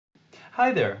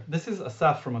Hi there, this is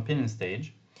Asaf from Opinion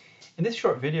Stage. In this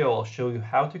short video, I'll show you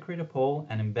how to create a poll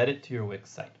and embed it to your Wix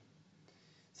site.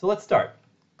 So let's start.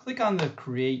 Click on the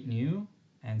Create New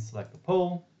and select the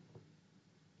poll.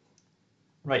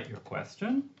 Write your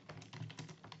question.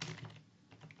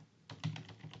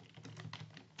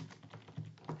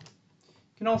 You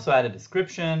can also add a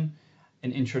description,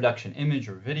 an introduction image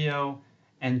or video,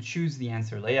 and choose the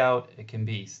answer layout. It can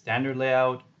be standard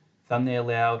layout, thumbnail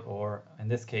layout, or in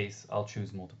this case, I'll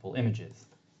choose multiple images.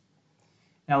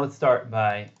 Now let's start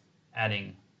by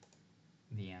adding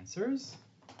the answers.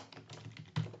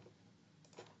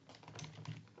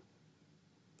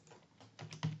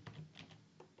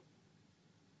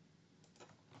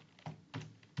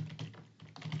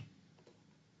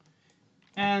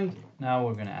 And now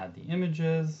we're going to add the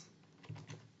images.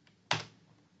 Let's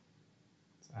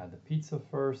add the pizza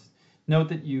first. Note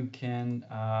that you can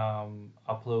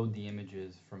upload the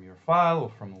images from your file or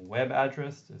from a web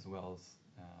address, as well as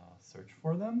search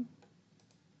for them.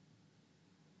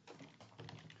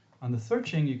 On the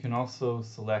searching, you can also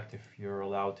select if you're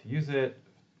allowed to use it,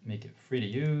 make it free to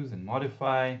use and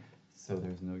modify so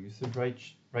there's no usage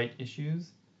right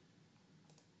issues.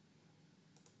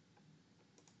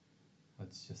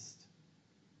 Let's just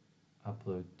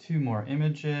upload 2 more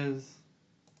images,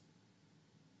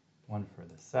 one for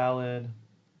the salad,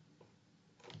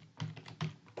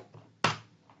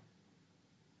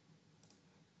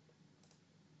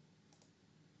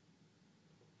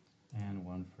 and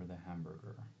one for the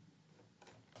hamburger.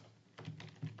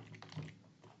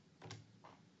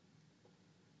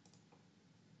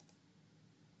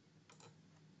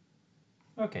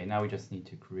 Okay, now we just need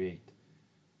to create the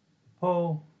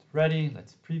poll. It's ready.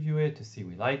 Let's preview it to see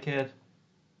we like it.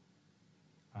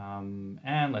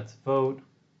 And let's vote.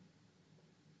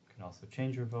 You can also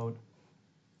change your vote.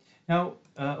 Now,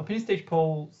 Opinion Stage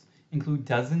polls include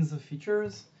dozens of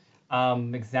features.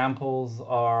 Examples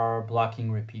are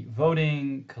blocking repeat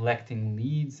voting, collecting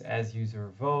leads as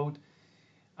user vote,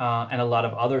 and a lot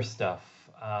of other stuff.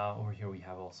 Over here we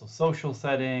have also social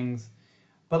settings.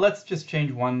 But let's just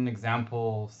change one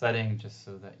example setting just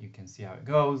so that you can see how it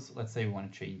goes. Let's say we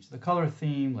want to change the color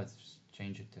theme. Let's just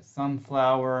change it to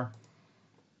sunflower.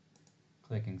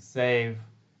 Clicking Save,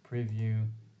 Preview,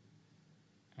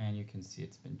 and you can see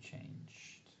it's been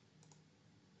changed.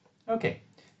 Okay,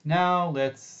 now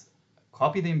let's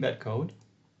copy the embed code.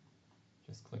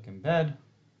 Just click Embed,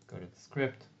 go to the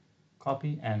script,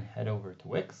 copy, and head over to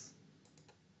Wix.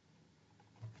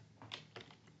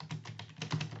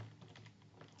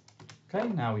 Okay,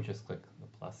 now we just click the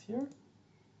plus here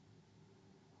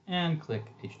and click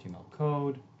HTML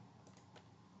code.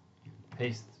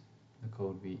 Paste the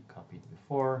code we copied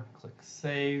before. Click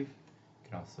Save. You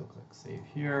can also click Save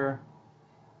here.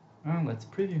 And let's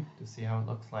preview to see how it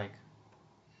looks like.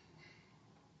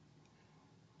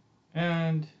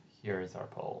 And here is our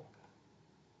poll.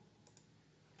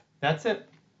 That's it.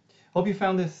 Hope you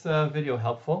found this video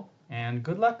helpful, and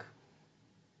good luck.